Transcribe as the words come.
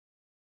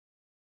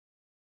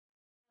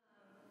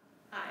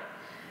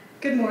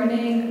Good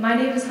morning. My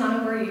name is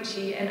Hana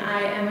Wariuchi, and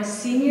I am a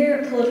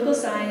senior political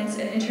science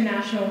and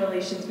international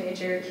relations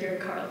major here at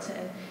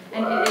Carleton.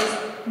 And it is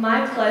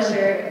my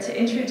pleasure to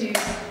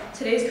introduce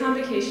today's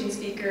Convocation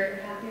speaker,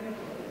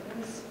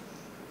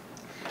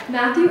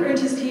 Matthew earned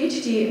his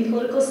PhD in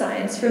political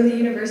science from the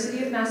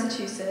University of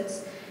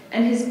Massachusetts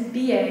and his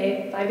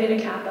BA Phi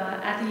Beta Kappa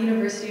at the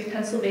University of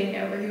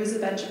Pennsylvania, where he was a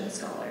Benjamin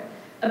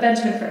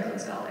Franklin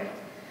Scholar.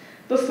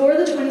 Before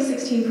the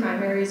 2016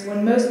 primaries,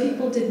 when most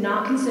people did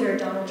not consider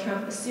Donald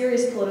Trump a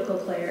serious political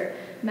player,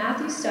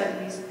 Matthew's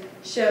studies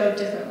showed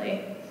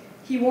differently.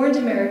 He warned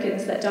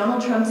Americans that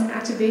Donald Trump's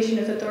activation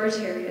of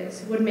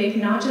authoritarians would make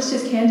not just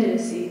his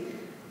candidacy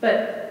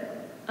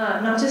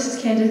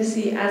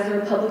as the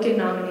Republican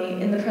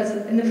nominee in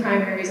the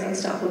primaries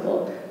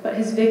unstoppable, but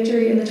his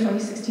victory in the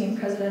 2016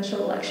 presidential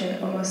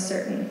election almost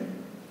certain.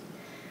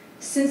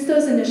 Since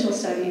those initial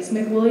studies,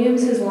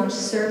 MacWilliams has launched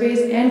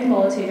surveys and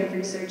qualitative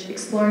research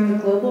exploring the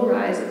global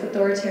rise of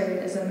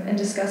authoritarianism and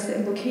discussed the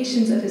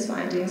implications of his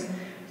findings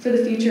for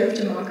the future of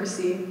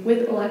democracy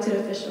with elected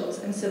officials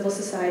and civil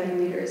society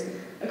leaders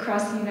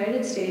across the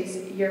United States,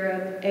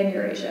 Europe, and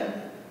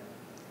Eurasia.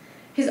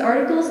 His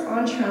articles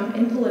on Trump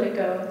in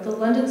Politico, the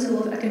London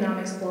School of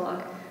Economics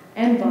blog,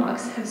 and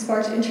Vox have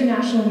sparked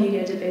international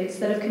media debates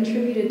that have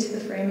contributed to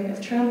the framing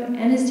of Trump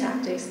and his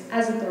tactics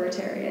as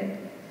authoritarian.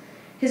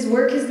 His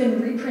work has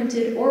been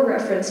reprinted or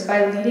referenced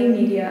by leading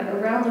media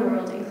around the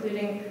world,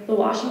 including The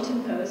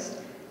Washington Post,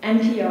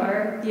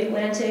 NPR, The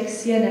Atlantic,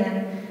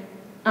 CNN,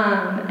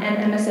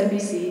 and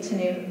MSNBC, to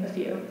name a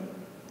few.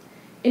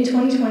 In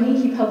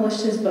 2020, he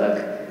published his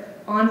book,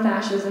 On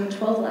Fascism,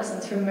 12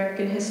 Lessons from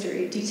American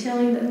History,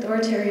 detailing the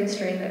authoritarian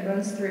strain that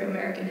runs through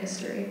American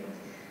history.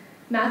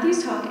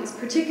 Matthew's talk is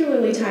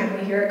particularly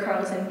timely here at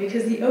Carleton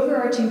because the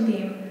overarching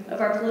theme of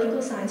our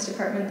political science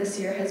department this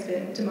year has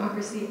been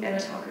democracy and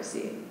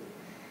autocracy.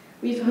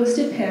 We've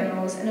hosted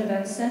panels and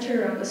events centered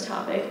around this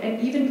topic and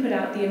even put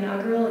out the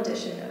inaugural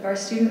edition of our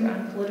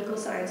student-run political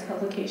science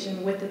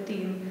publication with the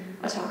theme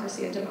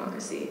Autocracy and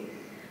Democracy.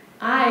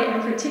 I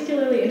am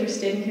particularly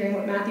interested in hearing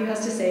what Matthew has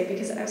to say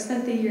because I've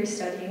spent the year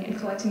studying and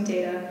collecting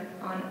data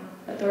on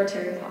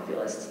authoritarian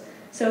populists.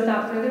 So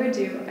without further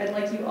ado, I'd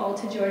like you all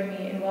to join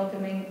me in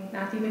welcoming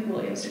Matthew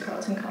MacWilliams to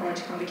Carleton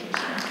College Convocation.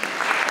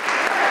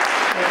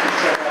 Thank you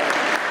so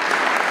much.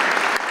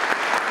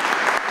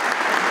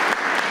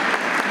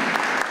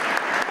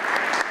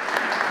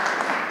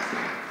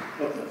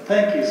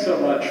 Thank you so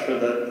much for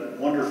the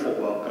wonderful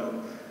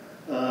welcome.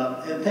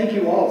 And thank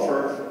you all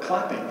for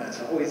clapping.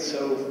 That's always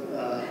so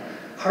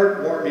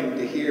heartwarming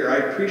to hear. I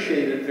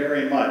appreciate it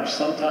very much.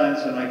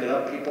 Sometimes when I get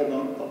up, people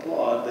don't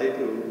applaud, they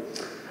boo.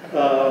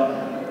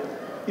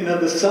 You know,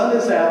 the sun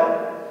is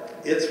out.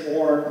 It's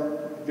warm,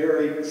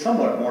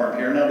 somewhat warm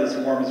here, not as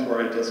warm as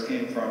where I just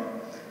came from.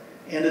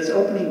 And it's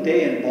opening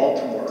day in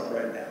Baltimore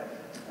right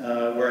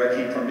now, where I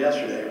came from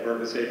yesterday, where it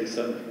was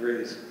 87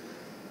 degrees.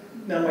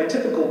 Now, my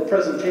typical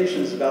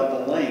presentation is about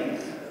the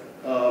length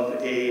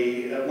of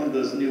one of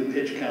those new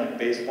pitch count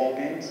baseball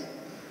games.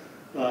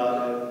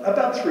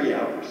 About 3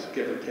 hours,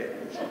 give or take.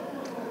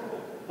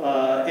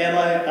 And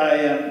I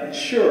am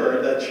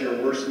sure that's your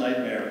worst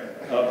nightmare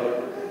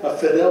of a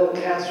Fidel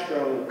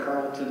Castro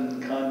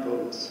Carleton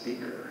Convo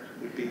speaker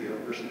would be your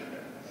worst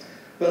nightmare.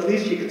 But at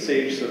least you could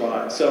say you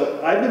survived. So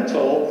I've been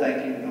told,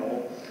 thank you,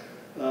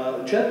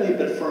 Noel, gently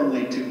but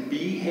firmly to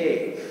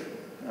behave.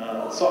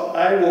 So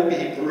I will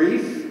be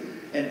brief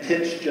and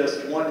pitch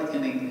just one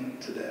inning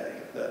today.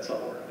 That's all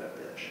we're going to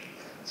pitch.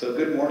 So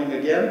good morning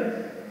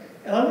again.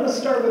 And I'm going to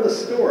start with a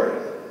story.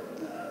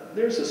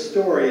 There's a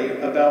story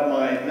about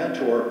my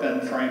mentor, Ben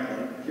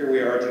Franklin. Here we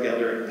are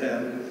together at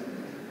Penn.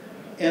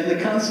 And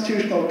the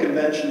Constitutional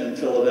Convention in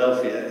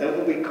Philadelphia at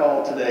what we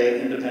call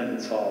today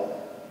Independence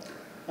Hall.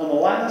 On the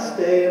last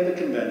day of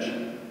the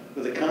convention,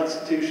 with the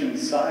Constitution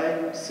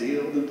signed,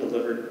 sealed, and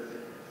delivered,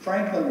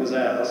 Franklin was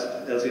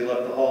asked, as he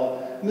left the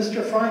hall,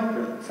 "Mr.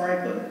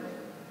 Franklin,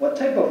 what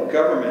type of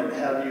government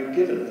have you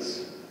given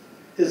us?"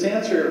 His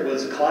answer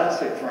was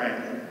classic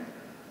Franklin,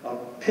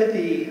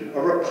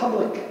 a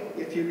republic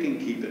if you can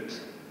keep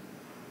it.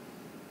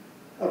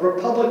 A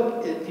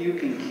republic if you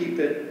can keep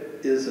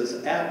it is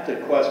as apt a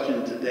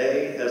question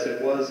today as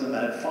it was in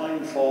that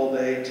fine fall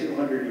day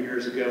 200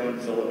 years ago in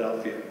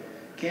Philadelphia.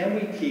 Can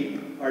we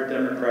keep our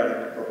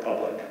democratic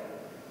republic?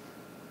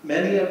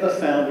 Many of the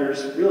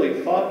founders,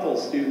 really thoughtful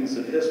students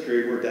of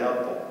history, were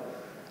doubtful.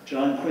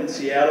 John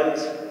Quincy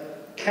Adams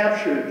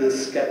captured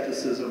this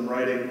skepticism,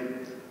 writing,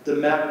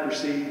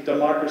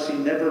 democracy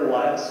never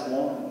lasts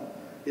long.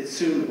 It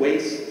soon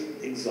wastes,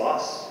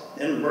 exhausts,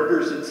 and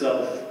murders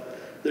itself.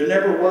 There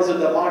never was a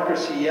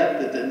democracy yet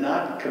that did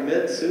not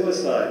commit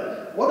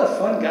suicide. What a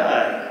fun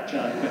guy,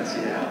 John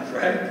Quincy Adams,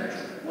 right?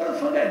 What a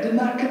fun guy, did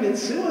not commit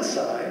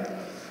suicide.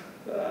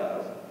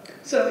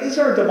 So is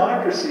our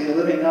democracy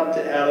living up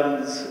to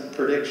Adams'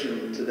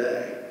 prediction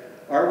today?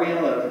 Are we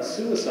on a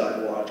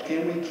suicide watch?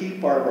 Can we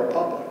keep our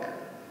republic?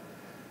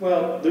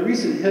 Well, the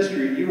recent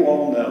history you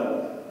all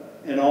know,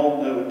 and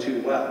all know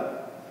too well.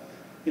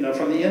 You know,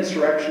 from the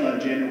insurrection on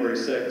January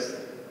 6th,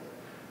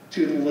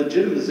 to the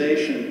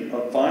legitimization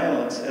of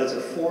violence as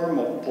a form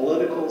of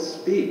political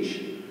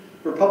speech.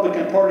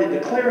 Republican Party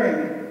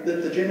declaring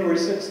that the January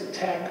 6th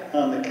attack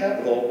on the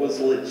Capitol was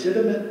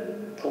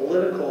legitimate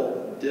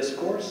political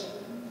discourse?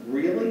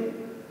 Really?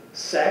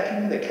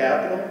 Sacking the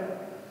Capitol?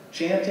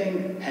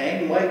 Chanting,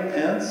 "Hang Mike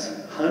Pence,"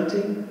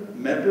 hunting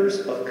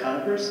members of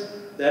Congress?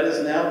 That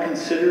is now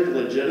considered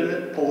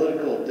legitimate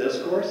political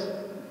discourse?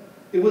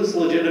 It was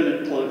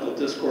legitimate political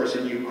discourse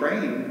in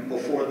Ukraine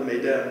before the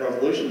Maidan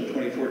Revolution in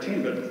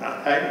 2014, but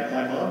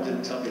my mom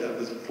didn't tell me that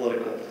was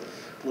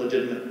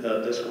legitimate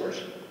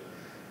discourse.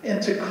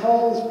 And to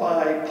calls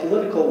by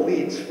political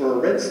elites for a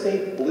red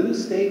state, blue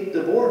state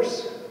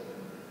divorce.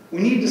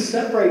 We need to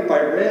separate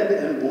by red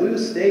and blue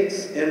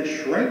states and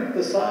shrink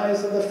the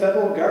size of the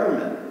federal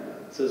government,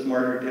 says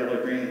Margaret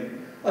Taylor Greene.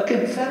 A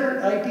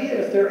Confederate idea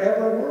if there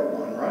ever were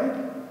one, right?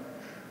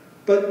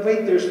 But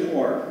wait, there's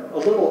more. A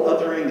little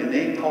othering and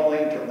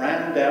name-calling to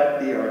round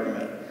out the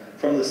argument.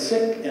 From the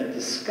sick and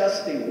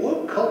disgusting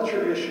woke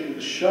culture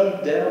issues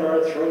shoved down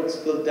our throats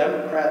to the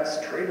Democrats'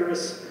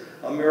 traitorous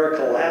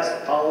America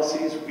Last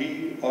policies,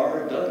 we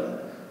are done.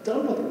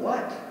 Done with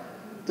what?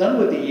 Done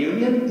with the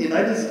Union, the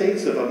United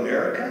States of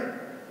America?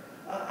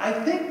 I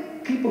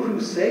think people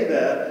who say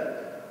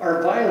that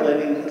are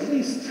violating at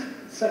least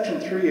Section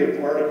 3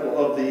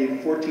 of the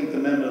 14th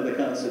Amendment of the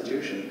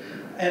Constitution.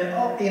 And,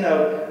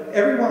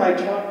 everyone I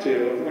talk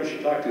to, everyone she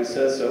talked to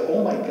says so.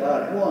 Oh my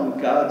God, who on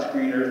God's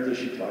green earth does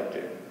she talk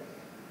to?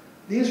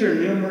 These are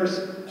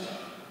numerous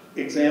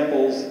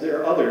examples.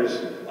 There are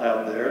others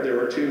out there. There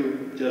were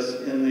two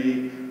just in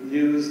the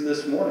news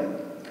this morning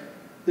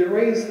that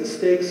raise the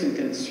stakes and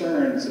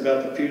concerns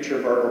about the future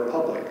of our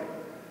republic.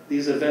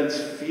 These events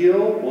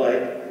feel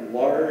like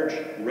large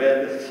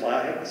red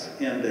flags,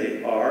 and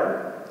they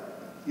are.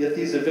 Yet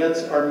these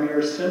events are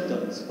mere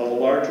symptoms of a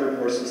larger,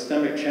 more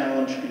systemic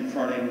challenge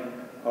confronting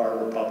our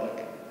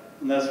republic.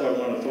 And that's what I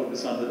want to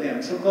focus on today.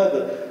 I'm so glad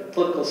the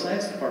political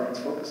science department's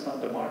focused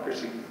on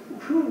democracy.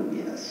 Whew,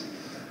 yes.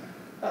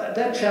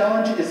 That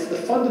challenge is the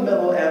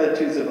fundamental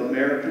attitudes of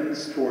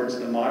Americans towards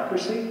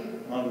democracy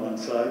on one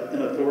side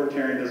and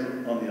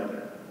authoritarianism on the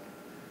other.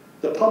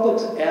 The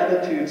public's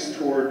attitudes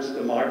towards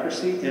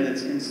democracy and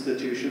its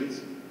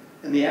institutions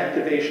and the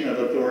activation of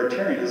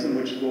authoritarianism,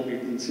 which is what we've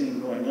been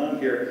seeing going on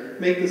here,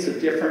 make this a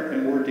different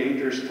and more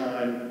dangerous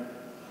time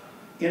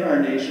in our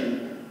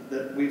nation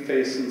that we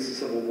face since the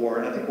Civil War,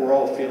 and I think we're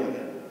all feeling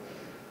it.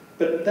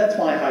 But that's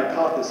my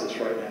hypothesis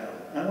right now.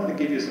 I want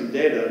to give you some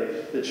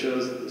data that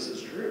shows that this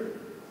is true.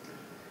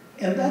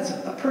 And that's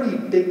a pretty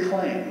big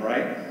claim,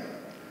 right?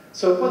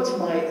 So what's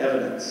my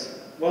evidence?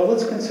 Well,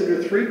 let's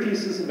consider three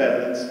pieces of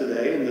evidence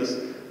today in this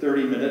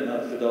 30-minute,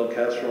 not Fidel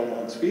Castro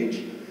long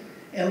speech.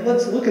 And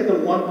let's look at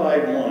them one by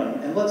one,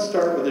 and let's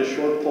start with a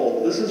short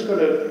poll. This is going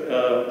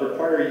to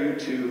require you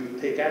to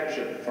take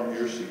action from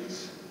your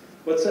seats.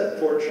 What's that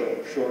for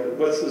short?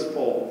 What's this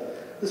poll?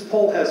 This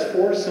poll has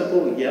 4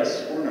 simple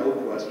yes or no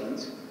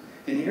questions,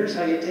 and here's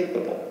how you take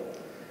the poll.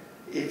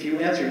 If you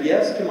answer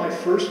yes to my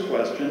first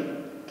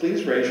question,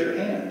 please raise your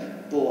hand.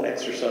 A little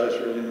exercise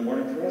early in the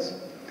morning for us.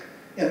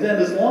 And then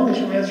as long as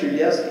you answer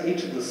yes to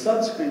each of the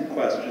subsequent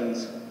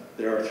questions,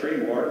 there are 3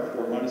 more,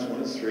 4 minus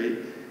 1 is 3,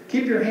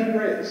 keep your hand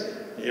raised.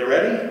 Are you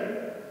ready?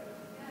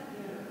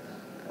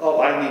 Oh,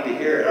 I need to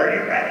hear it. Are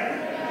you ready?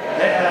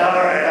 Yeah,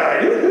 all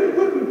right.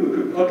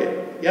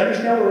 Okay, you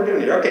understand what we're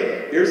doing here?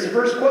 Okay, here's the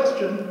first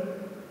question.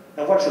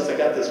 Now watch this, I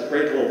got this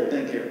great little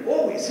thing here.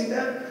 Oh, you see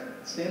that?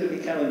 Stand to be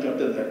counted,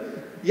 jumped in there.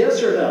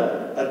 Yes or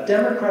no, a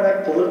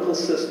democratic political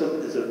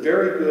system is a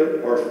very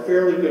good or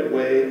fairly good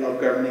way of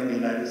governing the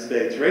United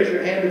States. Raise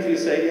your hand if you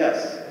say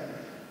yes.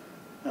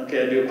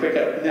 Okay, I'll do a quick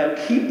up. Now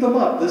keep them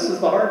up. This is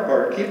the hard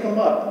part. Keep them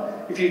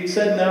up. If you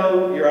said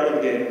no, you're out of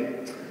the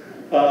game.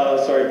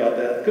 Sorry about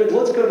that. Good,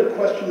 let's go to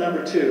question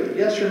number 2.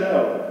 Yes or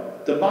no,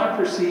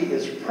 democracy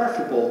is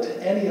preferable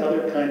to any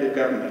other kind of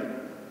government.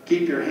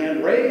 Keep your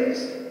hand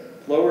raised,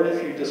 lowered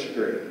if you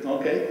disagree.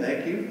 Okay,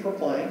 thank you for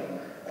playing.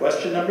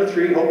 Question number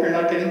 3, hope you're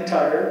not getting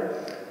tired.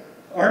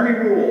 Army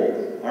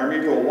rule. Army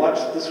rule. Watch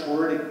this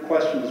word,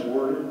 question is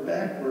worded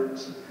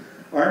backwards.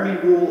 Army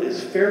rule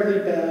is fairly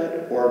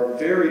bad or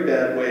very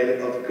bad way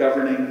of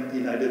governing the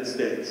United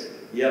States.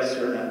 Yes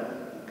or no?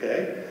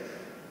 Okay.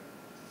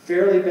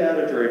 Fairly bad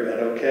or very bad,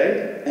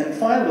 okay? And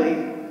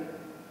finally,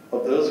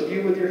 of those of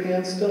you with your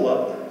hands still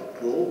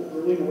up, a little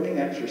early morning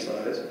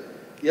exercise,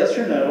 yes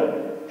or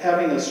no,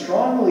 having a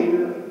strong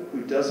leader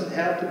who doesn't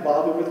have to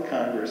bother with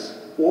Congress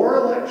or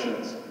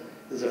elections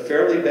is a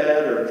fairly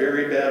bad or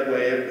very bad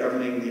way of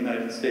governing the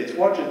United States.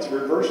 Watch, it's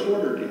reversed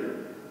ordered here.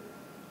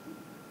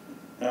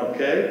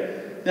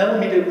 Okay, now let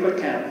me do a quick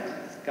count.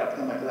 Got to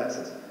put on my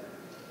glasses.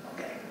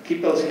 Okay,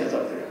 keep those hands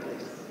up there,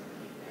 please.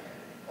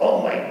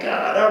 Oh my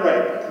God, all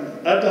right,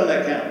 I've done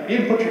that count. You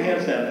can put your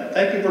hands down now.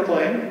 Thank you for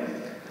playing.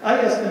 I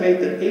estimate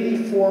that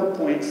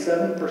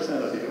 84.7%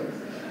 of you,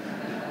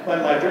 by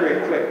my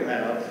very quick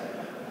math,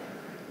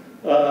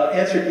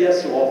 answered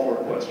yes to all 4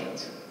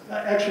 questions.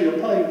 Actually,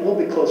 you'll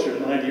be closer to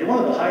 90. You're one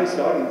of the highest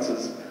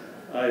audiences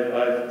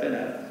I've been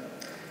at.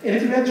 And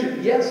if you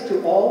answered yes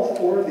to all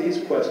 4 of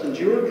these questions,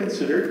 you were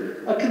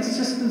considered a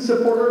consistent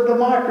supporter of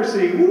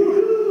democracy.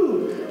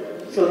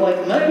 Woohoo! So like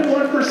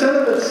 91%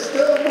 of us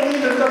still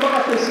believe in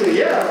democracy.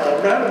 Yeah,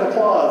 a round of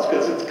applause,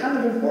 because it's kind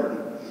of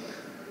important.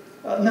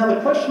 Now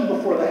the question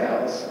before the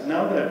House,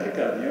 now I'm going to pick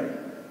on you,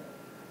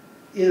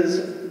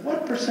 is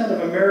what percent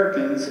of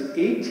Americans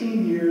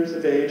 18 years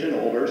of age and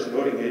older, so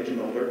voting age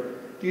and older,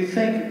 do you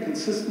think are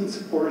consistent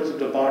supporters of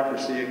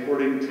democracy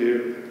according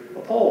to a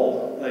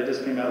poll that I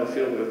just came out of the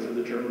field with for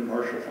the German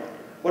Marshall Fund?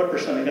 What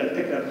percent? I'm going to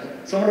pick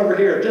on someone over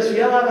here. Just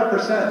yell out a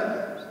percent.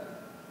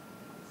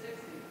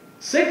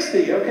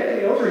 60,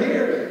 okay, over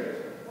here.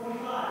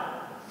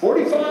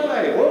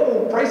 45,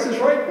 whoa, Price is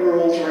Right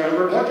rules,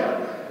 remember, watch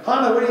out.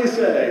 Hannah, what do you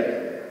say?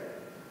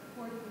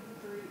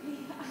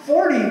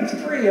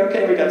 43,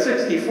 okay, we got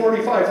 60,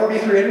 45,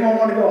 43, anyone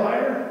want to go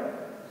higher?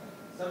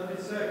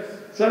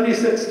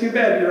 76, too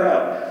bad you're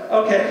out.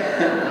 Okay.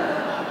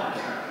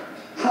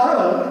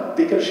 Hannah,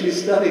 because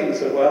she's studying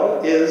so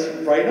well,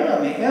 is right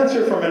on. The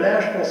answer from a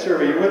national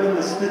survey, you're within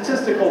the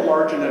statistical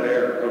margin of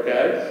error,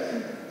 okay?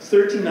 It's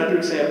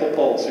 1,300 sample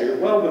polls, so you're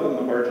well within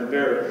the margin of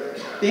error.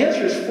 The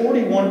answer is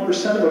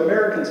 41% of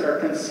Americans are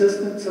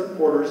consistent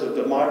supporters of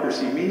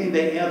democracy, meaning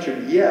they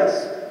answered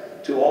yes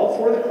to all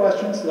 4 of the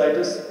questions that I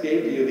just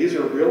gave you. These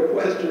are real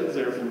questions.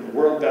 They're from the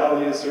World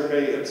Values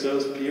Survey,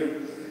 Ipsos,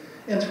 Pew,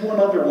 and to one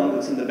other one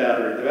that's in the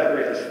battery. The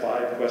battery has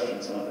 5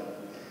 questions on it.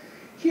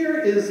 Here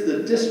is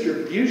the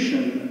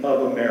distribution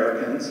of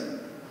Americans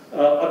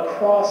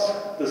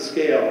across the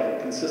scale,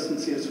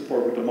 consistency of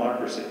support with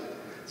democracy.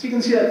 So you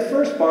can see that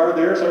first bar,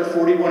 there's our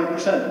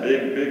 41%,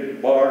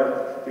 big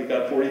bar. We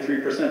got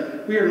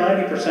 43%. We are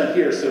 90%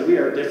 here, so we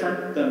are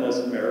different than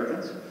most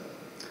Americans.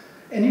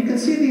 And you can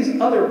see these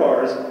other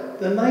bars.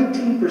 The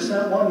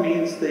 19% one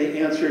means they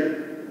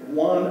answered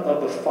 1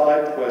 of the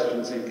 5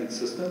 questions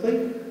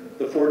inconsistently.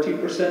 The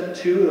 14%,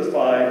 2 of the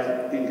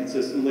 5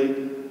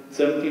 inconsistently.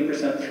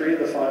 17%, 3 of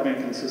the 5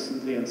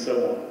 inconsistently, and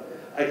so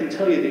on. I can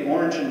tell you the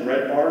orange and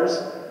red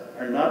bars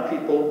are not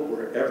people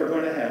we're ever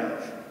going to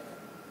have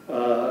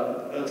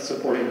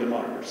supporting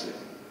democracy.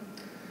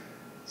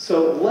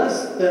 So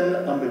less than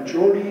a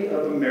majority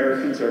of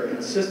Americans are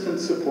consistent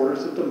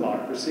supporters of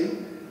democracy.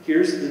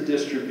 Here's the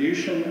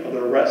distribution of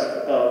the rest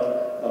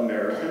of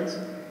Americans.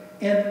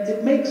 And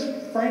it makes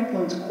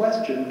Franklin's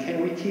question,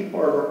 can we keep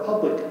our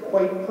republic,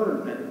 quite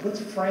pertinent. Let's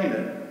frame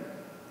it.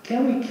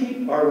 Can we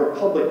keep our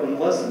republic when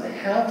less than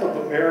half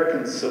of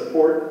Americans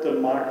support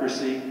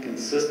democracy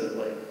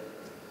consistently?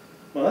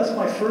 Well, that's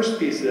my first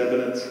piece of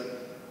evidence.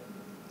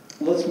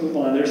 Let's move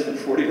on. There's the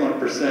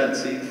 41%.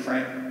 See,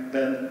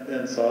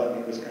 Ben saw it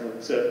and he was kind of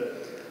upset.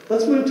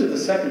 Let's move to the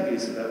second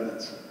piece of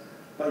evidence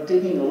by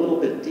digging a little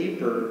bit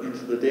deeper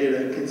into the data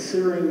and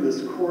considering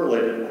this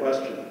correlated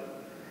question.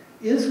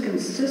 Is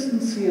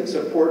consistency of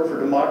support for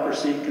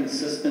democracy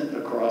consistent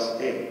across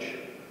age?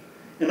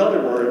 In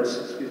other words,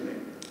 excuse me,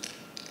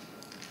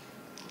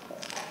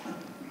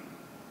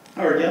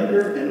 are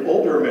younger and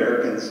older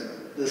Americans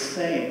the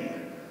same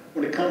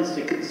when it comes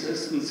to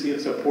consistency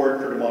of support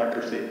for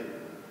democracy?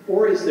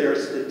 Or is there a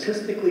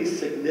statistically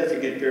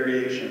significant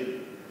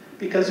variation?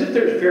 Because if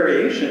there's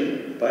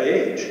variation by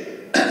age,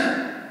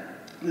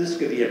 this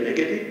could be a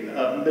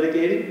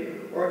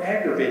mitigating or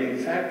aggravating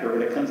factor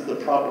when it comes to the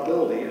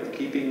probability of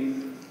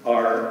keeping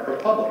our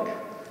republic.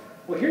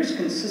 Well, here's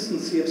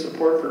consistency of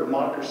support for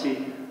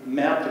democracy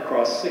mapped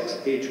across 6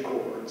 age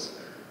cohorts.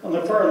 On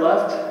the far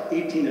left,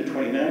 18 to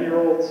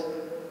 29-year-olds.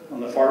 On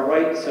the far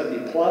right,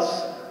 70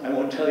 plus. I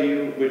won't tell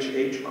you which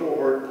age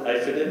cohort I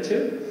fit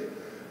into.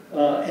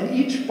 And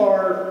each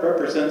bar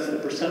represents the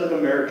percent of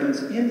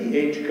Americans in the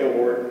age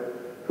cohort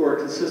who are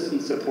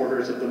consistent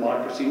supporters of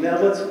democracy. Now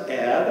let's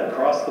add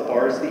across the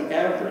bars the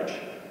average.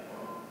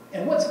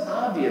 And what's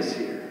obvious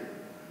here?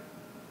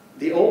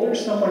 The older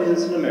someone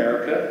is in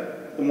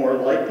America, the more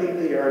likely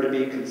they are to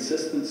be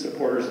consistent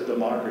supporters of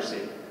democracy.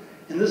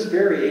 And this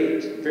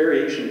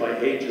variation by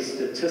age is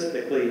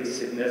statistically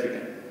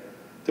significant.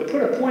 To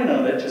put a point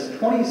on it, just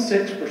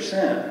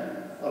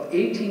 26% of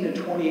 18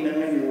 to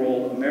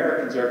 29-year-old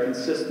Americans are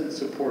consistent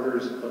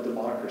supporters of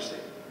democracy.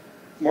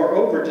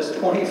 Moreover, just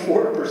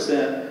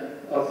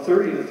 24% of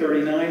 30 to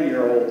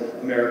 39-year-old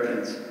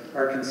Americans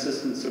are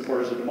consistent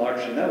supporters of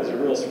democracy. And that was a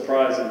real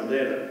surprise in the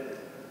data.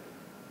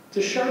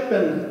 To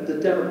sharpen the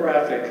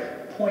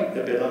demographic point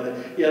a bit on the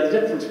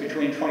difference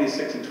between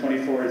 26 and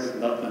 24 is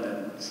nothing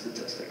in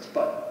statistics,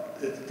 but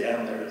it's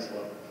down there as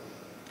well.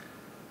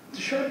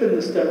 To sharpen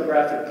this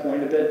demographic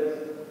point a bit,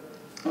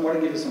 I want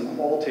to give you some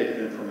qualitative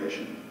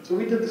information. So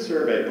we did the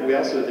survey, but we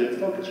also did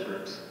focus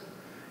groups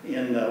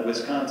in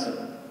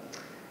Wisconsin.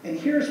 And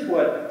here's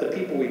what the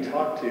people we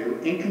talked to,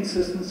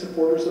 inconsistent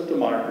supporters of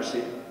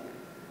democracy,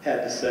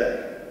 had to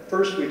say.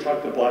 First, we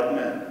talked to black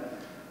men.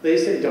 They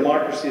say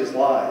democracy is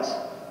lies.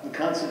 The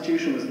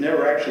Constitution was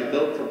never actually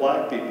built for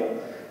black people.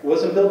 It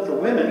wasn't built for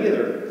women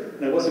either,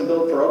 and it wasn't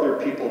built for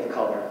other people of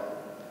color.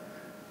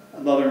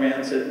 Another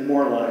man said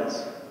more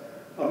lies.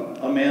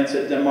 A man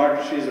said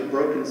democracy is a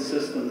broken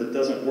system that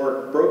doesn't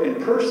work. Broken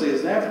personally,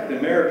 as an African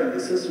American, the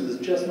system is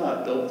just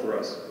not built for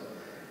us.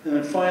 And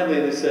then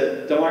finally they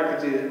said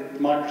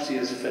democracy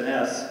is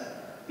finesse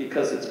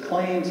because it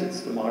claims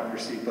it's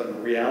democracy, but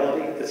in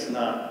reality it's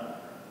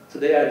not.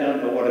 Today I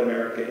don't know what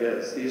America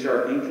is. These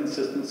are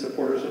inconsistent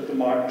supporters of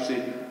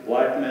democracy,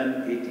 black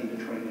men, 18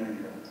 to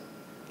 29-year-olds.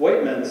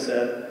 White men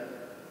said,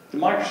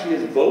 democracy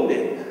is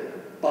voting,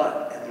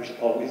 but, and there's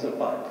always a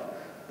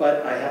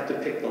but I have to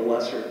pick the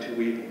lesser of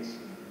two evils.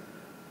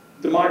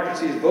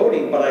 Democracy is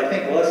voting, but I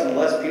think less and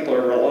less people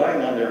are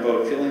relying on their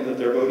vote, feeling that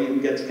their vote even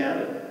gets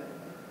counted.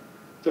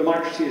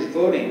 Democracy is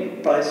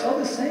voting, but I saw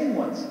this saying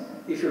once,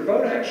 if your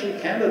vote actually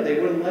counted, they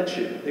wouldn't let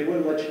you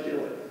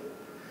do it.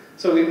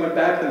 So we went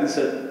back to them and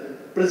said,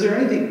 but is there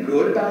anything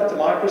good about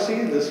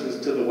democracy? This was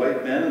to the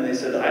white men, and they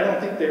said, I don't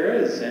think there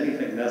is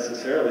anything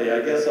necessarily.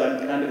 I guess I'm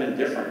kind of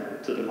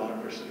indifferent to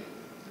democracy.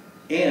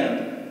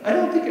 And I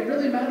don't think it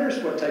really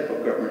matters what type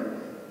of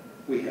government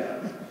we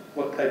have,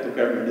 what type of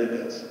government it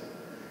is.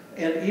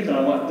 And even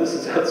on this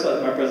is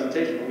outside my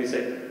presentation, but we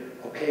say,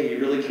 okay, you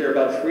really care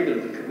about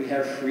freedom. Could we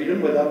have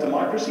freedom without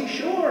democracy?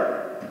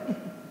 Sure.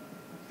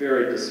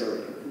 Very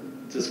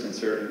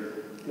disconcerting.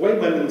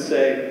 White women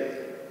say,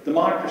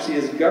 democracy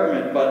is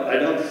government, but I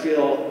don't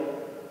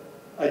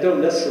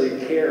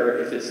necessarily care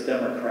if it's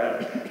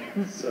democratic.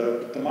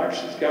 So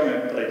democracy is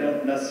government, but I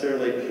don't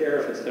necessarily care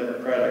if it's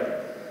democratic.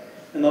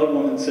 Another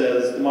woman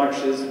says,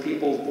 democracy is the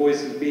people's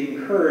voices being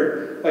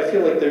heard. I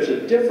feel like there's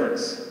a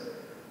difference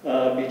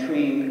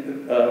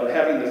between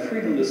having the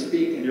freedom to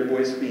speak and your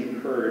voice being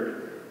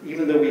heard,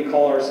 even though we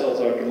call ourselves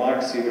our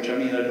democracy, which I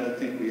don't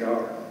think we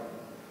are.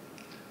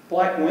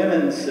 Black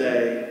women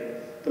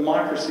say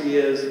democracy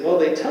is, well,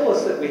 they tell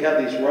us that we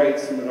have these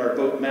rights and that our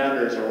vote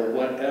matters or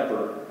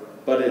whatever,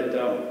 but it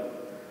don't.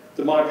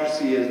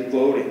 Democracy is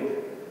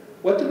voting.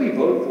 What do we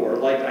vote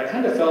for? I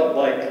kind of felt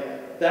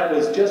like that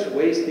was just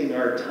wasting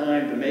our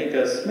time to make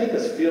us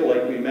feel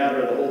like we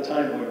matter the whole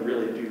time when we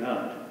really do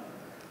not.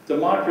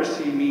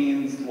 Democracy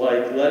means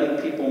letting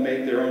people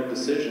make their own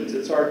decisions.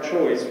 It's our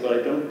choice, but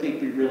I don't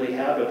think we really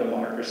have a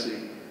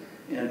democracy.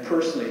 And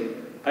personally,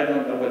 I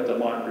don't know what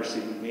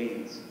democracy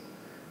means.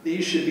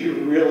 These should be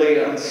really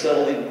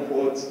unsettling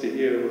quotes to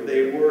you.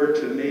 They were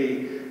to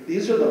me.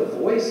 These are the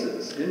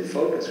voices in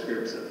focus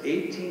groups of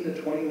 18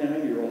 to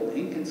 29-year-old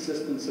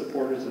inconsistent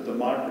supporters of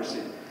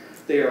democracy.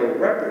 They are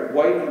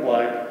white and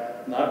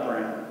black, not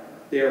brown.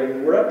 They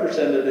are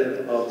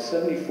representative of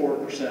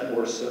 74%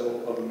 or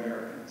so of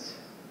Americans.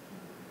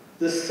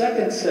 The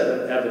second set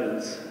of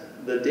evidence,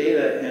 the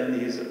data in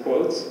these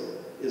quotes,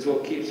 is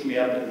what keeps me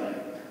up at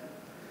night.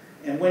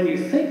 And when you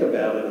think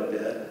about it a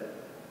bit,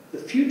 the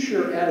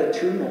future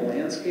attitudinal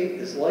landscape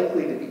is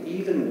likely to be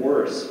even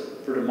worse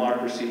for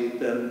democracy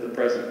than the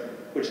present,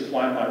 which is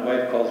why my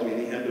wife calls me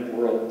the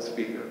end-of-world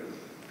speaker.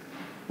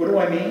 What do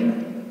I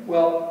mean?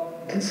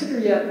 Well, consider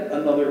yet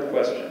another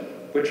question,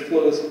 which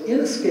flows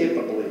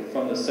inescapably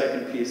from the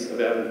second piece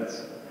of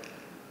evidence.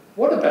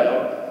 What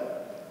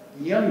about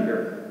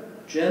younger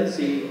Gen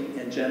Z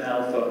and Gen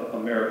Alpha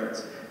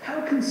Americans?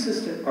 How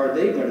consistent are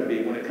they going to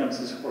be when it comes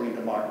to supporting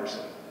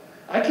democracy?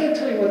 I can't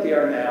tell you what they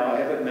are now. I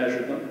haven't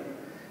measured them.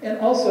 And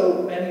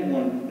also,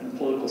 anyone in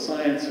political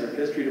science or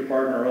history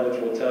department or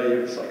others will tell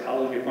you,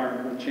 psychology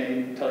department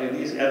will tell you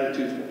these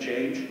attitudes will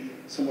change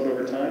somewhat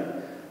over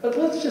time. But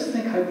let's just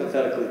think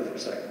hypothetically for a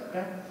second,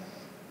 okay?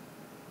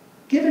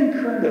 Given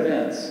current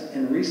events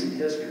in recent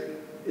history,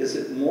 is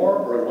it more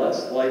or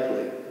less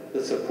likely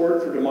that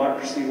support for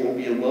democracy will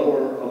be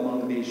lower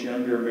among these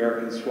younger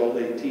Americans 12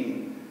 to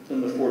 18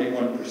 than the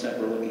 41%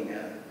 we're looking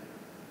at?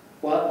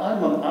 While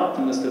I'm an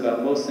optimist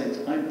about most things,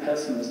 I'm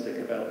pessimistic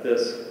about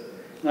this.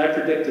 And I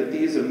predict that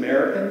these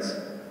Americans,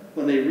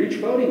 when they reach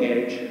voting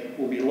age,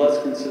 will be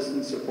less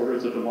consistent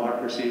supporters of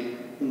democracy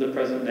than the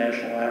present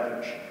national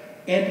average.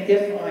 And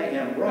if I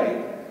am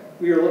right,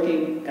 we are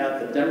looking at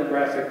the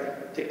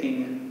demographic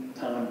ticking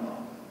time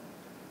bomb.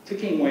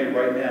 Ticking away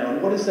right now.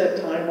 And what is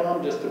that time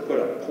bomb? Just to put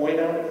a point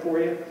on it for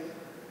you.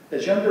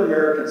 As younger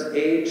Americans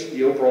age,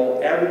 the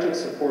overall average of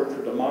support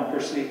for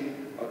democracy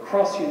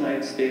across the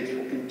United States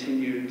will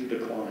continue to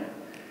decline.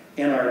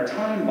 And our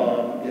time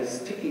bomb is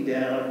ticking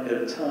down at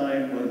a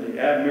time when the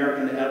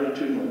American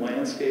attitudinal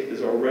landscape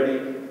is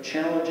already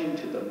challenging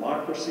to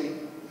democracy,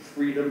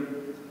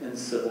 freedom, and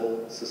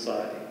civil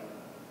society.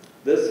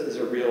 This is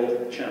a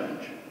real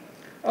challenge.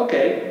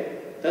 Okay,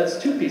 that's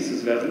two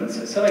pieces of evidence.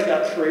 I said I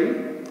got three.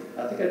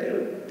 I think I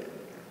did.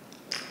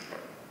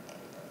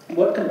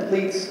 What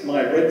completes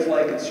my red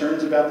flag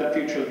concerns about the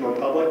future of the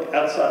Republic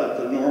outside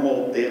of the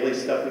normal daily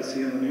stuff we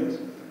see in the news?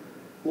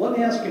 Well, let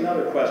me ask you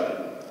another question.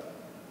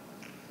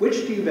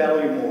 Which do you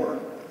value more,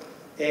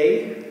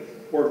 A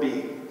or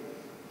B?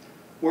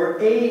 Where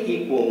A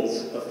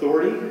equals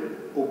authority,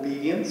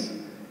 obedience,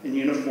 and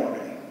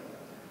uniformity,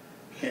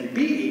 and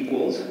B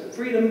equals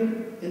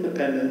freedom,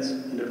 independence,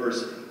 and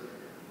diversity.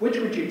 Which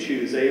would you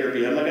choose, A or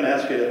B? I'm not going to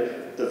ask you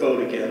to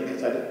vote again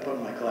because I didn't put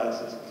on my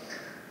glasses.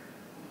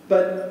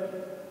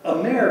 But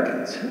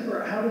Americans,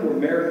 how do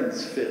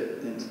Americans fit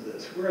into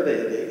this? Where are they?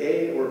 Are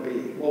they A or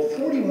B? Well,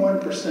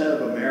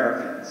 41% of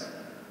Americans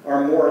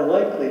are more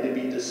likely to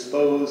be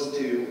disposed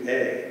to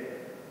A.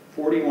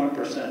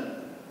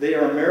 41%. They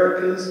are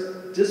America's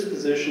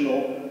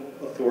dispositional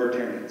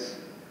authoritarians.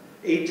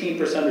 18%,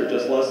 or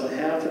just less than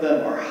half of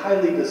them, are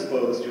highly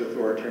disposed to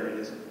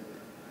authoritarianism.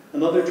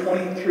 Another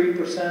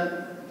 23%,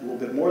 a little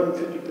bit more than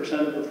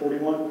 50% of the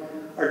 41,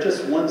 are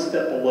just one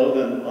step below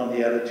them on the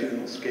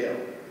attitudinal scale.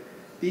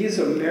 These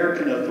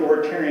American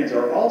authoritarians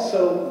are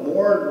also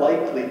more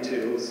likely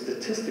to,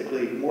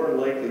 statistically more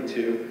likely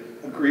to,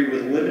 agree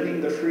with limiting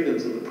the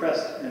freedoms of the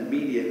press and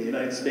media in the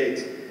United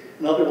States.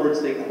 In other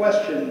words, they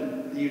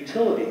question the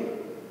utility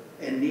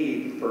and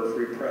need for a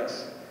free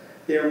press.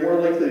 They are more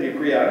likely to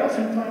agree. I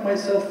often find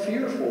myself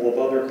fearful of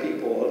other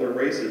people, other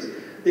races.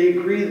 They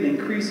agree that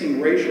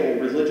increasing racial,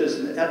 religious,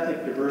 and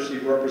ethnic diversity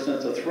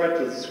represents a threat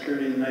to the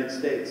security of the United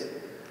States.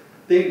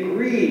 They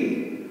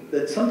agree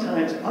that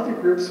sometimes other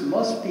groups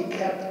must be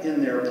kept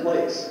in their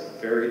place,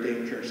 a very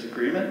dangerous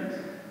agreement.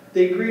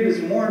 They agree it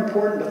is more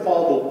important to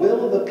follow the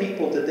will of the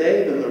people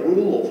today than the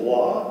rule of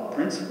law,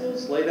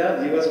 principles laid out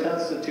in the U.S.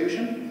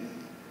 Constitution.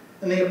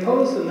 And they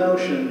oppose the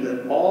notion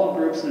that all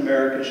groups in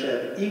America should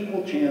have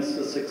equal chance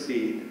to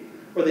succeed,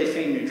 or they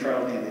feign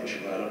neutrality in the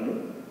issue. I don't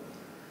know.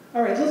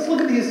 All right, let's look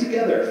at these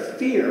together.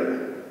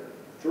 Fear,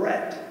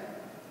 threat,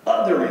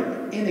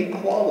 othering,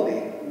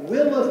 inequality,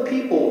 will of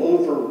people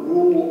over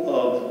rule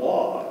of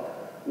law,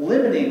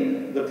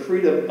 limiting the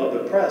freedom of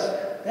the press.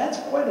 That's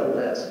quite a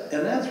list,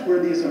 and that's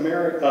where these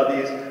American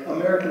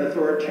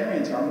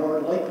authoritarians are more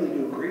likely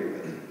to agree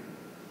with.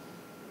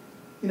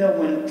 You know,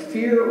 when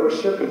fear or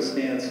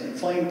circumstance,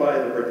 inflamed by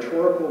the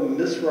rhetorical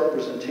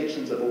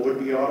misrepresentations of a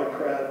would-be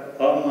autocrat,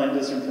 online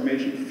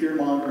disinformation,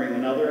 fear-mongering,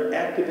 and other,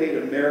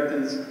 activate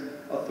Americans'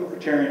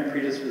 authoritarian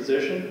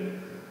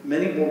predisposition,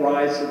 many will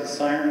rise to the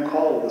siren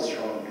call of the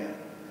strong man.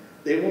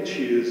 They will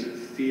choose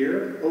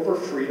fear over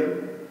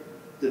freedom,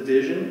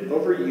 division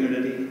over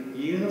unity,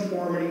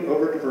 uniformity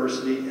over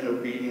diversity, and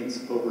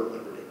obedience over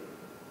liberty.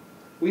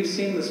 We've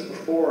seen this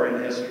before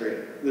in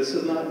history. This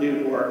is not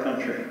new to our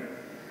country.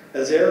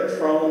 As Eric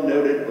Fromm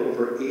noted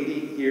over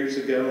 80 years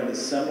ago in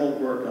his seminal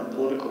work on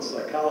political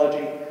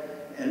psychology,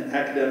 and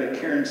academic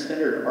Karen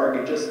Stennard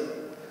argued just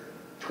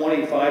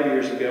 25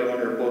 years ago in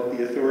her book,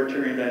 The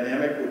Authoritarian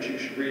Dynamic, which you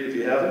should read if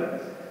you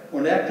haven't,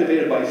 when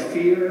activated by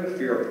fear,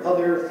 fear of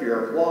other,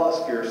 fear of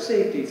loss, fear of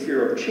safety,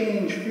 fear of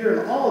change, fear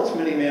in all its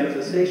many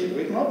manifestations,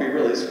 we can all be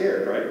really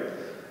scared, right?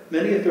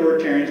 Many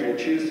authoritarians will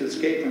choose to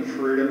escape from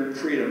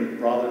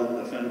freedom rather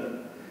than defend it.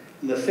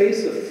 In the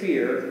face of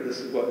fear,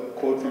 this is what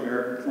quote from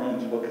Eric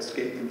Fromm's book,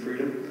 Escape from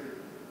Freedom,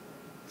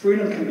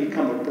 freedom can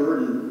become a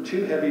burden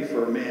too heavy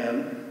for a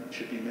man, it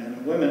should be men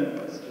and women,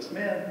 but it's just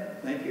man,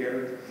 thank you,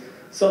 Eric,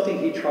 something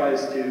he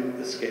tries to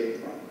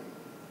escape from.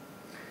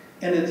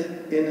 And it's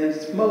in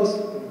its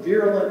most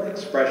virulent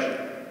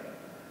expression,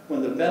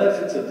 when the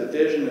benefits of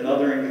division and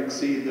othering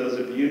exceed those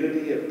of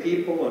unity, of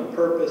people and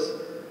purpose,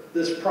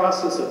 this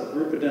process of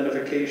group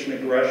identification,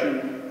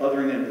 aggression,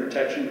 othering, and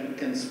protection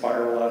can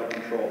spiral out of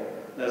control.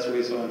 That's what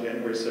we saw on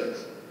January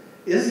 6th.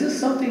 Is this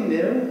something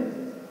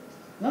new?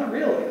 Not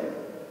really.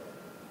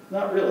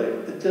 Not really.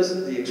 It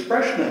just, the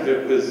expression of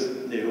it was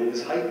new, it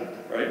was heightened,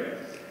 right?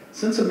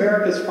 Since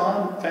America's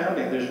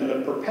founding, there's been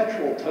a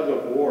perpetual tug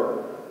of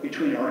war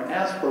between our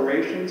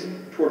aspirations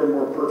toward a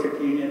more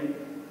perfect union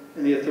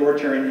and the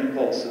authoritarian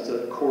impulses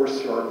that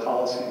course through our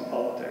policy and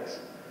politics.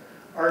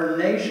 Our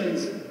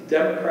nation's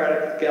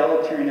democratic,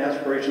 egalitarian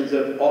aspirations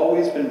have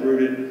always been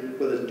rooted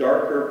with a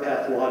darker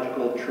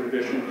pathological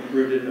tradition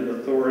rooted in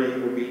authority,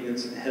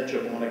 obedience, and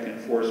hegemonic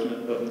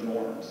enforcement of the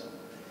norms.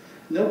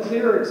 No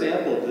clearer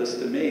example of this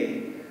to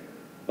me,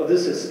 of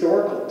this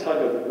historical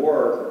tug of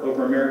war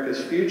over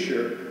America's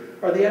future,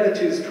 are the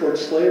attitudes towards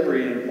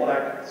slavery and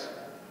blacks,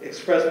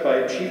 expressed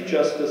by Chief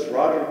Justice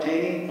Roger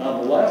Taney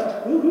on the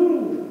left,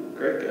 woohoo,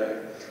 great guy,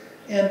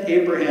 and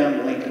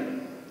Abraham Lincoln.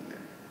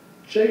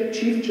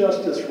 Chief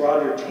Justice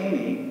Roger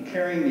Taney,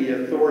 carrying the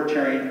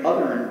authoritarian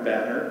othering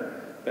banner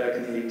back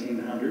in the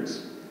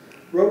 1800s,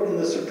 wrote in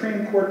the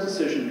Supreme Court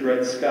decision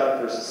Dred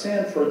Scott versus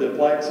Sanford that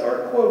blacks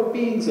are, quote,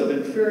 beings of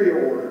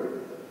inferior order,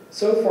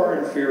 so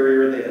far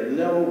inferior they had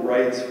no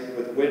rights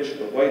with which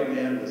the white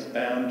man was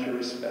bound to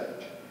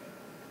respect.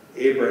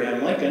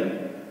 Abraham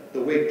Lincoln,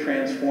 the Whig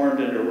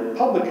transformed into a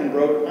Republican,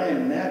 wrote, I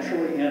am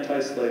naturally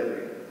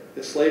anti-slavery.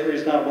 If slavery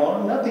is not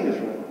wrong, nothing is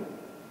wrong.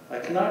 I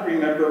cannot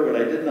remember what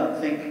I did not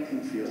think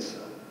and feel so.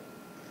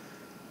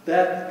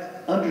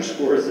 That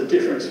underscores the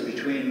difference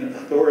between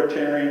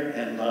authoritarian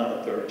and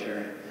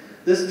non-authoritarian.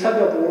 This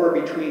tug of war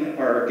between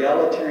our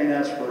egalitarian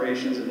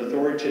aspirations and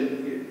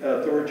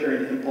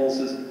authoritarian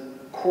impulses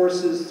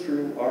courses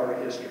through our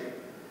history.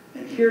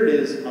 And here it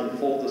is on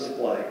full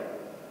display.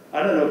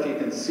 I don't know if you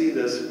can see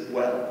this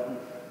well,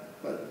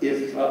 but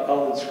if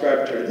I'll describe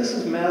it to you. This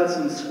is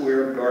Madison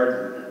Square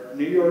Garden,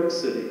 New York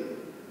City,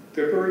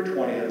 February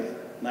 20th,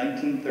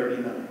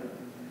 1939.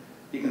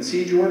 You can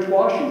see George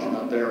Washington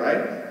up there,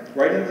 right?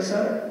 Right in the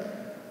center.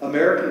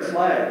 American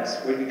flags.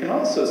 What you can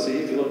also see,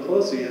 if you look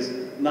closely,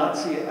 is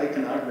Nazi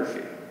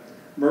iconography,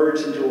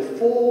 merged into a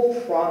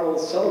full-throttle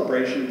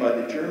celebration by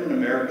the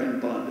German-American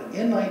Bund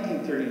in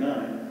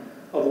 1939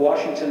 of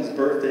Washington's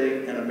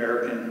birthday and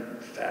American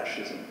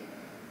fascism.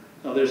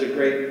 Now, there's a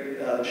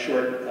great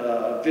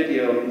short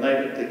video, Night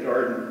at the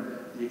Garden.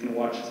 You can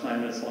watch, it's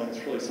 9 minutes long,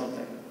 it's really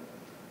something.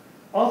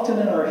 Often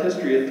in our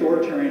history,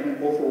 authoritarian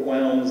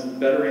overwhelms the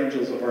better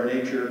angels of our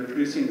nature,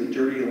 producing the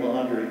dirty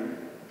laundry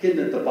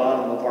hidden at the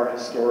bottom of our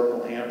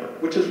historical hamper,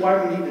 which is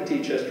why we need to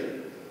teach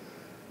history.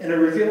 And it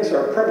reveals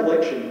our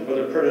predilection, or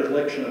the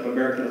predilection of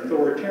American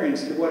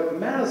authoritarians, to what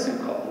Madison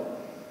called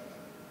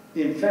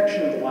the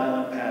infection of the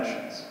violent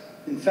passions.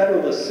 In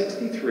Federalist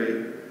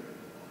 63,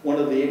 one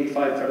of the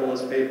 85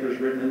 Federalist Papers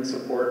written in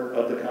support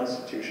of the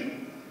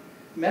Constitution,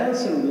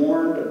 Madison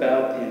warned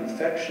about the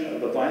infection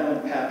of the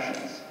violent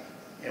passions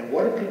and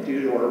what it could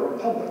do to our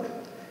republic.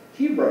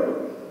 He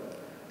wrote,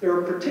 "There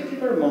are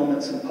particular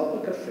moments in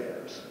public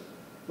affairs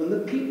when the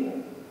people,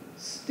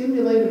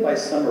 stimulated by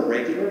some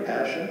irregular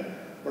passion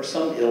or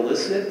some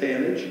illicit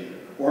advantage,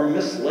 or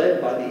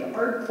misled by the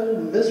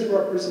artful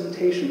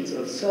misrepresentations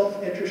of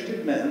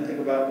self-interested men," think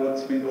about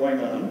what's been going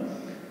on,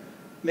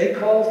 "may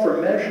call for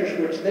measures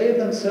which they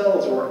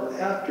themselves or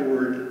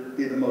afterward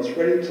be the most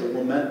ready to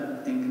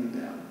lament and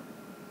condemn."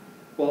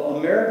 Well,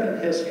 American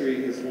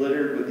history is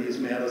littered with these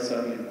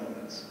Madisonian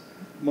moments.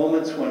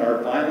 Moments when our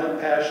violent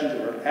passions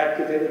were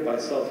activated by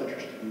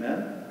self-interested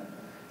men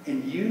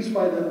and used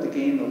by them to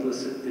gain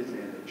illicit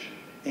advantage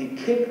and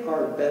kick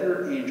our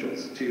better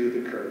angels to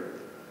the curb.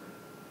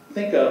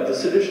 Think of the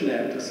Sedition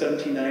Act of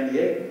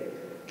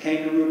 1798,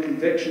 kangaroo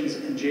convictions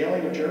and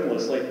jailing of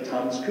journalists like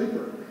Thomas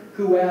Cooper,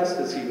 who asked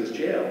as he was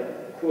jailed,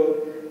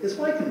 quote, "Is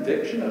my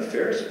conviction a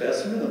fair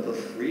specimen of the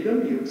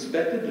freedom you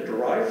expected to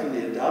derive from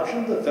the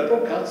adoption of the federal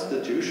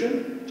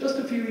Constitution just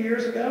a few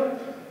years ago?"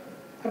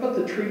 How about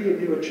the Treaty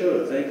of New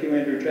Echota? Thank you,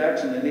 Andrew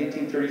Jackson, in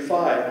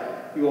 1835.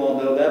 You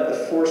all know that,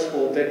 the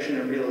forceful eviction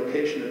and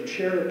relocation of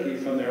Cherokee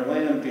from their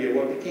land via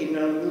what became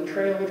known as the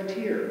Trail of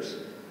Tears.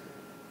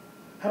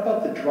 How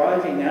about the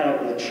driving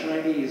out of the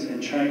Chinese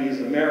and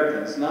Chinese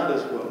Americans, not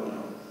as well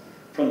known,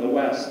 from the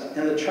West,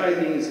 and the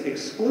Chinese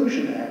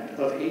Exclusion Act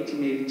of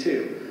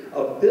 1882,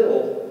 a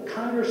bill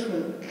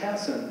Congressman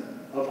Casson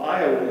of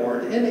Iowa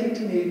warned in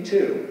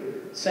 1882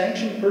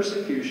 sanctioned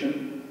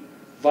persecution,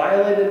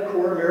 violated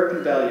core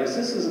American values,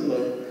 this is in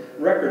the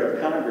record of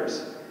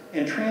Congress,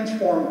 and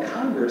transformed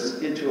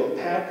Congress into a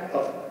pack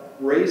of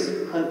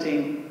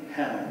race-hunting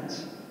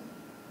hounds.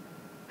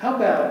 How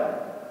about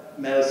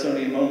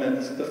Madisonian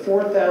moments, the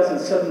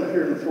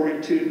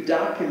 4,742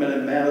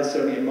 documented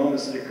Madisonian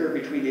moments that occurred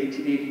between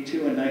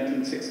 1882 and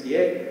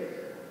 1968,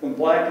 when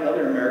Black and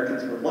other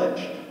Americans were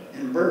lynched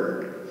and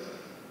murdered.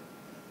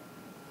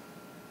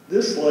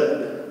 This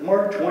led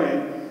Mark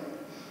Twain,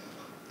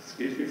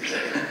 excuse me for a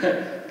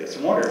second, get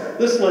some water.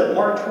 This led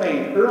Mark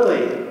Twain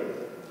early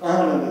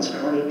on in this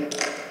carnage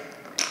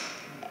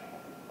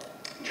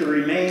to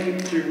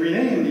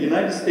rename the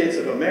United States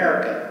of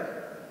America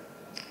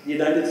the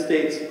United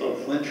States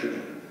of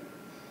Lyncherdom.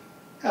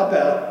 How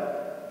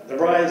about the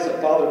rise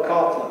of Father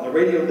Coughlin, the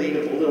radio lead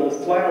of the Little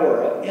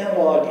Flower, of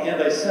analog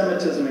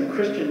anti-Semitism and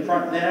Christian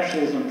front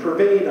nationalism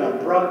pervade on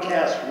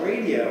broadcast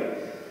radio?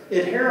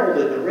 It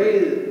heralded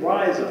the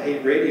rise of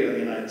hate radio in the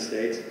United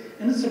States,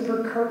 and it's a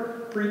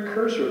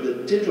precursor of the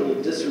digital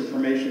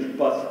disinformation that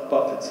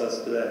buffets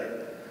us today.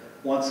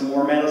 Want some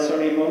more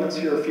Madisonian moments?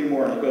 Here are a few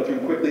more, and I'll go through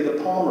them quickly.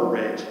 The Palmer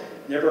rage.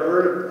 Never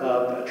heard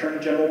of Attorney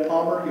General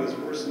Palmer? He was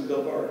worse than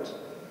Bill Barnes.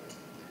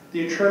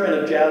 The internment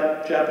of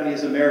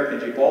Japanese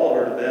Americans, you've all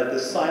heard of that. The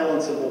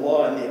silence of the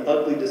law and the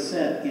ugly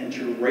descent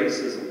into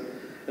racism,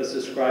 as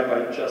described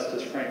by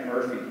Justice Frank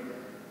Murphy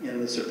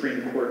in the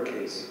Supreme Court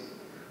case.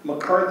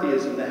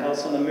 McCarthyism, the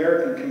House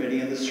Un-American Committee,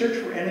 and the search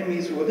for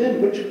enemies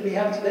within, which we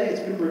have today. It's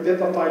been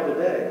revivified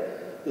today.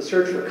 The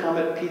search for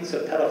Comet Pizza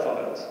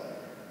pedophiles,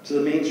 to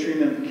the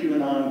mainstream and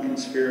QAnon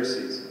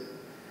conspiracies.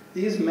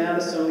 These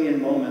Madisonian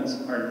moments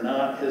are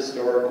not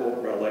historical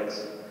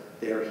relics.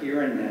 They are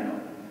here and now.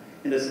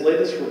 In its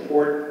latest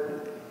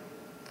report,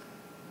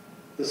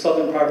 the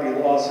Southern Poverty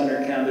Law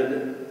Center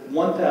counted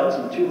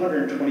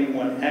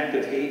 1,221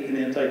 active hate and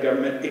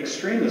anti-government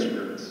extremist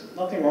groups.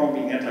 Nothing wrong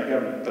being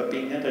anti-government, but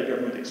being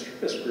anti-government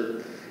extremist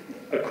group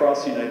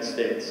across the United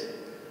States.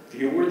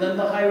 Fewer than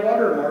the high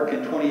water mark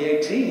in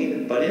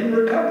 2018, but in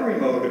recovery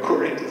mode,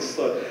 according to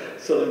the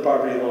Southern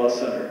Poverty Law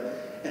Center,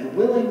 and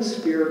willing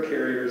spear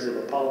carriers of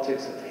the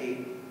politics of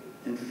hate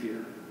and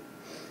fear.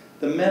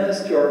 The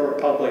menace to our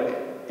republic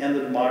and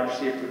the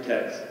democracy it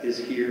protects is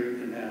here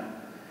and now.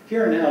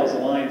 Here and now is a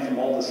line from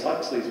Aldous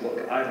Huxley's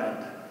book,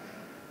 Island.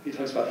 He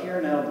talks about here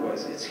and now,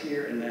 boys, it's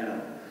here and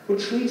now.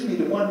 Which leads me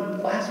to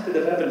one last bit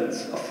of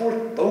evidence, a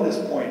fourth bonus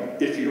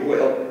point, if you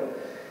will.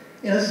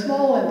 In a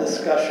small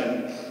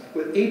discussion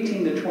with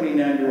 18 to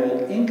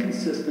 29-year-old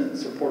inconsistent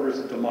supporters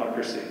of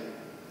democracy,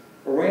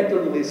 a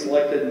randomly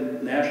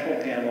selected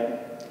national panel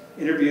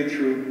interviewed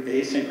through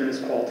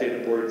asynchronous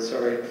qualitative boards,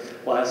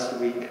 last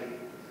week,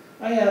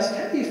 I asked,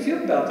 how do you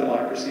feel about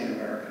democracy in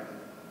America?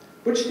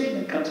 Which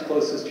statement comes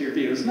closest to your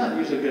view? It's not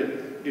usually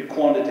good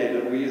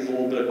quantitative. We use a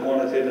little bit of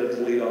quantitative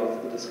to lead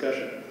off the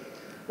discussion.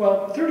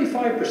 Well,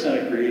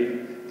 35%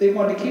 agreed they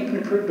want to keep and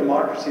improve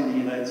democracy in the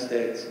United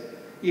States,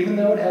 even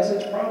though it has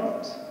its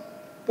problems.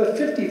 But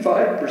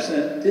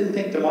 55% didn't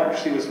think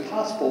democracy was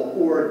possible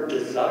or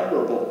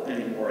desirable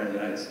anymore in the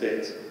United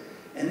States.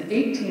 And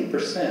 18%,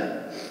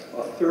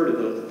 a third of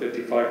those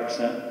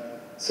 55%,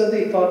 said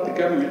they thought the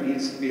government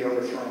needs to be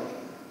overthrown.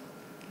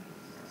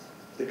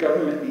 The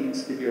government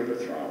needs to be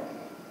overthrown.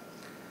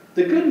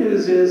 The good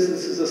news is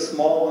this is a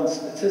small and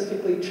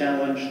statistically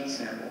challenged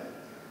sample.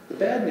 The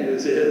bad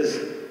news is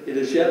it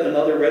is yet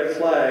another red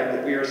flag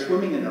that we are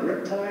swimming in a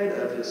riptide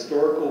of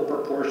historical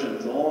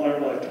proportions all in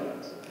our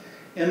lifetimes.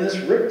 And this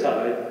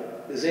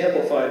riptide is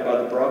amplified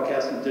by the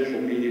broadcast and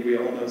digital media we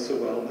all know so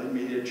well, the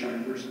media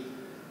chambers.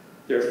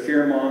 Their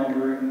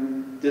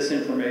fear-mongering,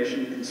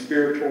 disinformation,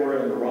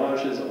 conspiratorial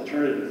mirages,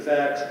 alternative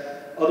facts,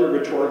 other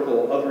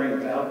rhetorical othering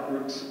of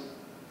out-groups.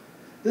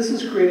 This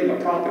is creating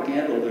a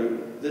propaganda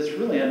loop that's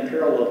really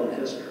unparalleled in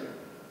history,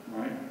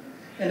 right?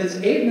 And it's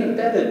aided and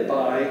abetted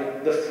by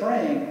the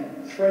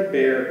fraying,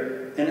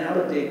 threadbare, and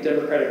out-of-date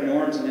democratic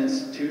norms and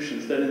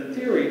institutions that in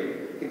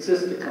theory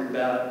exist to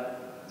combat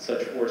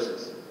such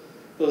forces,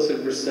 those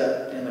that were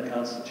set in the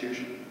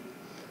Constitution.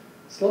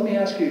 So let me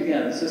ask you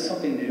again, is this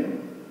something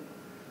new?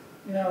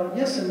 You know,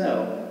 yes and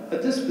no. A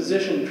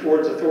disposition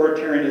towards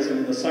authoritarianism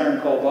and the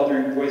siren call of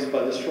othering voiced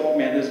by the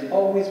strongman has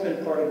always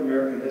been part of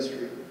American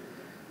history.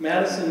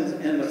 Madison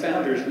and the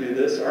founders knew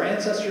this. Our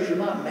ancestors were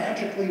not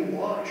magically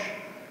washed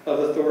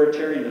of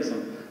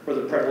authoritarianism or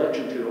the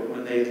predilection to it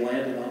when they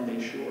landed on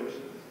these shores.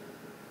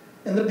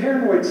 And the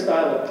paranoid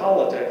style of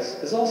politics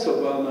is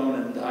also well known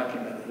and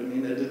documented. I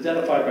mean, it's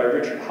identified by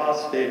Richard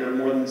Hofstadter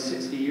more than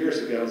 60 years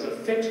ago as a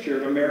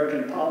fixture of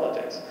American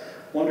politics.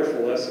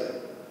 Wonderful essay.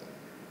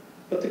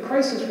 But the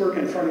crisis we're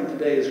confronting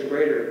today is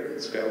greater in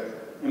scope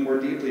and more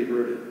deeply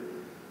rooted.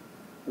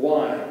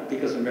 Why?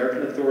 Because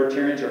American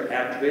authoritarians are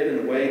activated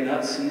in a way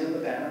not seen in the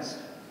past.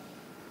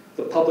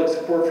 The public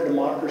support for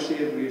democracy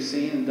that we've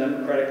seen in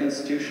democratic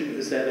institutions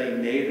is at a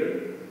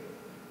nadir.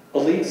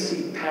 Elites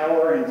seek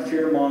power and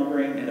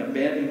fear-mongering and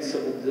abandoning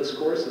civil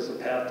discourse as a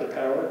path to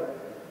power.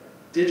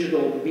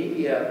 Digital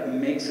media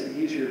makes it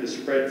easier to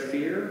spread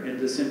fear and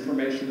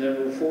disinformation than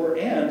ever before,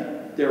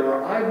 and there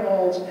are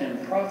eyeballs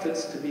and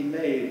profits to be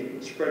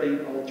made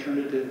spreading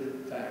alternative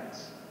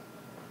facts.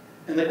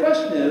 And the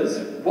question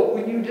is, what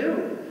will you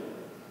do?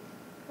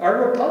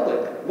 Our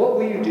republic, what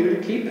will you do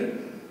to keep it?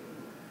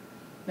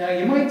 Now,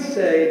 you might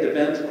say to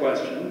Ben's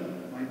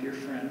question, my dear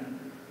friend,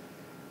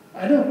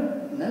 I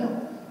don't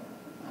know.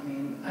 I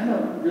mean, I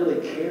don't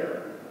really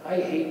care. I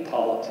hate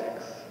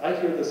politics. I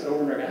hear this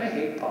over and over again. I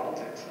hate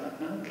politics.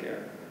 I don't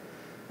care.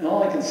 And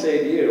all I can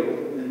say to you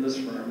in this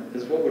room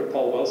is, what would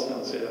Paul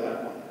Wellstone say to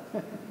that one?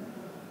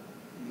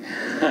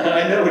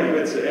 I know what he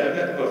would say. I've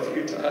met him a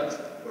few times.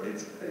 What he'd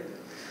say.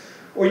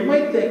 Or you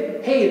might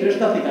think, hey, there's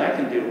nothing I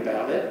can do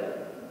about it.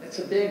 It's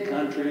a big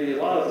country,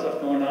 a lot of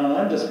stuff going on.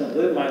 I'm just going to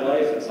live my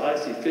life as I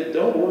see fit.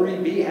 Don't worry,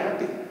 be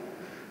happy.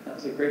 That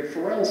was a great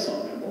Pharrell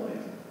song, I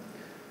believe.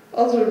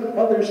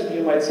 Others of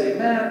you might say,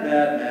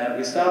 Matt,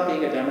 we stopped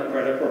being a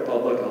democratic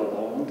republic a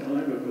long time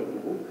ago.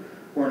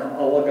 We're an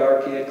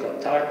oligarchy, a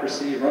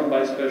kleptocracy, run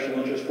by special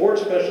interests, for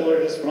special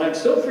interests, but I'm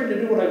still free to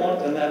do what I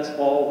want, and that's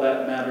all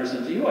that matters.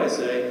 And to you I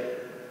say,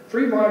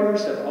 free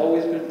riders have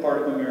always been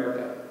part of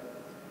America.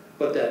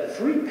 But that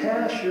free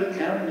pass you're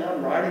counting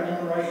on, riding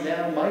on right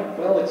now, might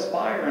well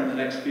expire in the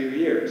next few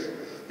years.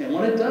 And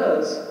when it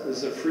does,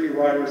 as the free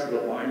riders of the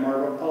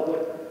Weimar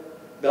Republic,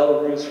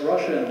 Belarus,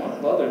 Russia, and a lot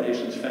of other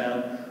nations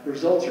found, the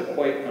results are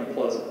quite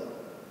unpleasant.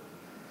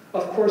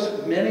 Of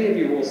course, many of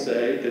you will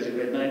say, because you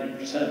had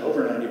 90%,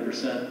 over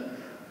 90%,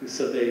 who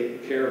said they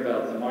care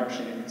about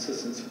democracy and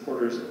consistent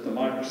supporters of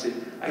democracy,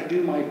 I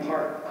do my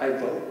part, I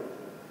vote.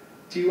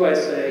 To you I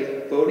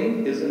say,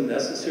 voting is a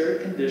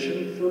necessary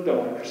condition for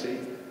democracy,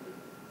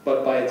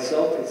 but by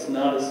itself it's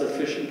not a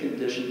sufficient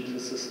condition to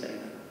sustain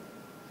it.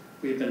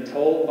 We've been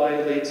told by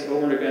elites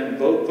over and again,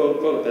 vote, vote,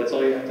 vote, that's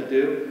all you have to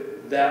do.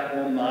 That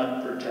will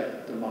not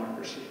protect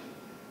democracy.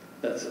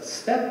 That's a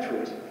step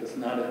towards it. It's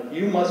not a,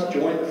 you must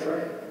join the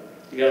fray.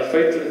 You got to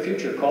fight for the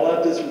future, call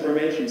out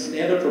disinformation,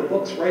 stand up for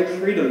books, rights,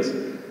 freedoms,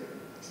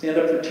 stand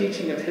up for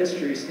teaching of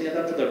history, stand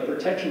up for the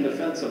protection and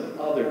defense of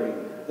othering,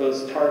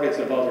 those targets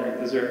of othering,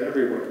 because they're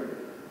everywhere.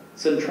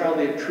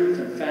 Centrality of truth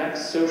and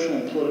facts, social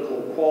and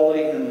political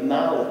equality, and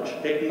knowledge.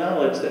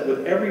 Acknowledge that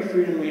with every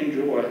freedom we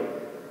enjoy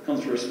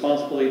comes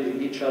responsibility to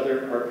each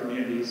other, our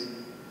communities,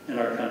 and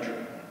our country.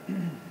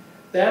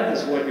 That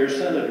is what your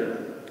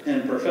senator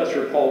and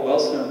Professor Paul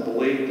Wellstone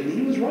believed, and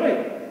he was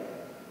right.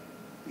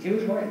 He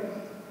was right.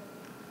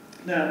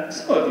 Now,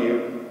 some of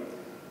you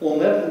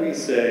will inevitably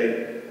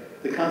say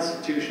the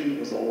Constitution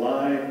was a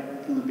lie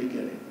from the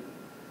beginning,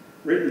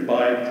 written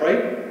by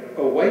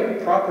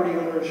white property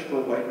owners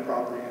for white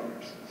property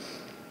owners.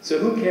 So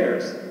who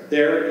cares?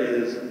 There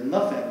is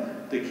nothing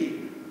to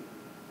keep.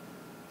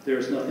 There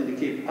is nothing to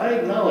keep. I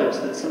acknowledge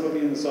that some of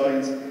you in this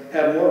audience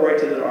have more right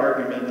to that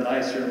argument than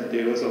I certainly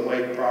do as a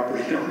white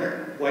property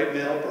owner, white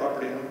male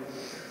property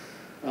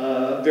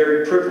owner,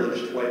 very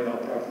privileged white male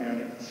property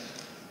owner.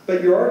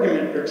 But your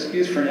argument or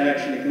excuse for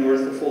inaction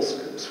ignores the full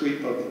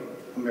sweep of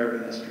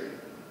American history.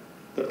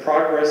 The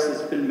progress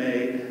that's been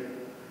made,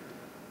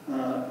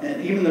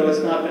 And even though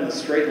it's not been a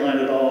straight line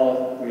at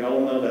all, we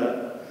all know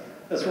that,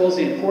 as well as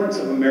the importance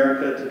of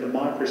America to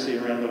democracy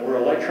around the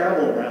world. I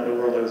traveled around the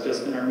world. I was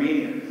just in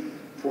Armenia.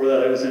 Before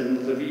that, I was in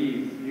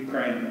Lviv,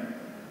 Ukraine.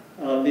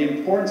 The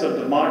importance of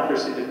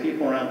democracy to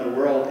people around the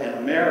world and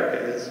America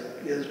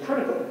is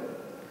critical.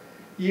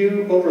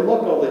 You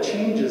overlook all the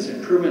changes,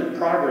 improvement, and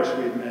progress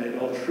we've made,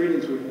 all the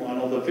freedoms we've won,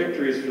 all the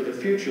victories for the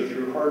future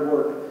through hard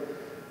work,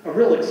 a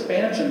real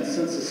expansion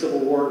since the Civil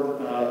War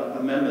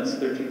amendments,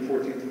 13th,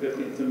 14th,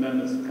 15th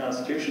Amendments to the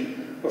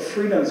Constitution, of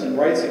freedoms and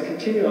rights that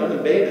continue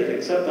unabated,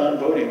 except on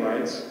voting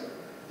rights,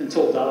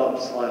 until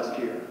Dobbs last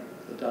year,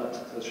 the Dobbs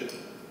decision.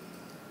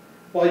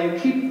 Will you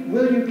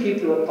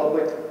keep the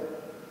Republic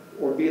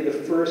or be the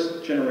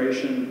first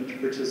generation to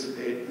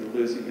participate in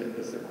losing it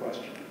is the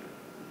question.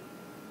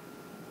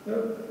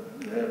 Oh,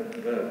 there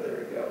we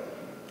go.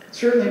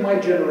 Certainly my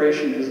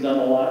generation has done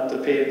a lot to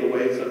pave the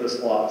way for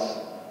this loss,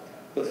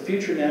 but the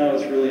future now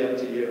is really up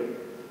to you.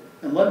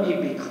 And let me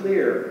be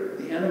clear,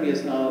 the enemy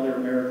is not other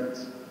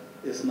Americans.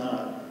 It's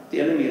not. The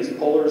enemy is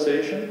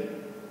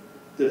polarization,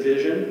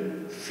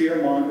 division,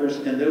 fear-mongers,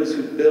 and those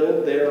who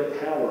build their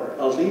power,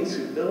 elites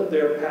who build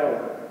their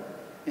power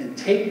and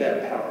take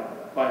that power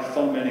by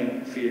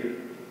fomenting fear.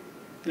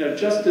 You know,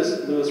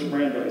 Justice Louis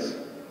Brandeis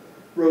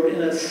wrote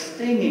in a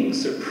stinging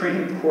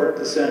Supreme Court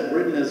dissent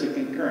written as a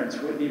concurrence,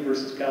 Whitney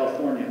versus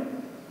California,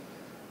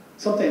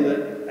 something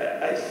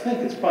that I think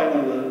is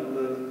probably one of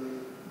the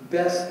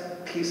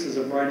best pieces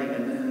of writing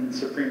in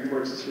Supreme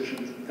Court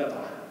decisions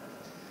ever.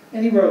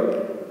 And he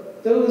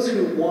wrote, "Those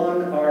who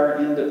won our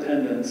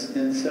independence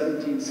in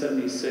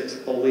 1776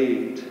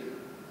 believed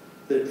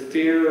that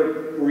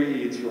fear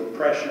breeds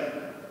repression,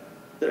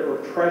 that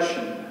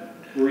repression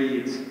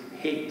breeds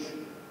hate,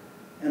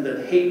 and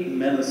that hate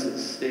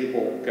menaces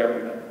stable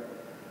government.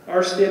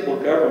 Our stable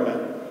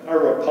government, our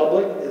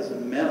republic, is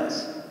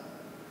menaced.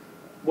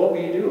 What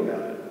will you do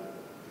about it?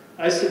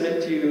 I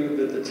submit to you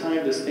that the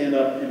time to stand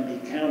up and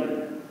be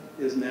counted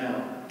is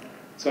now."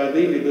 So I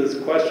leave you with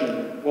this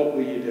question, what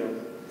will you do?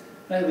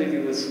 And I leave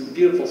you with some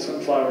beautiful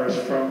sunflowers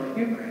from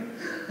Ukraine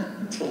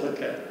to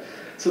look at.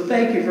 So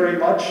thank you very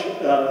much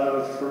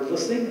for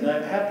listening, and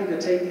I'm happy to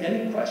take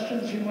any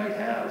questions you might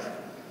have.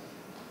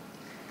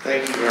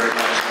 Thank you very much.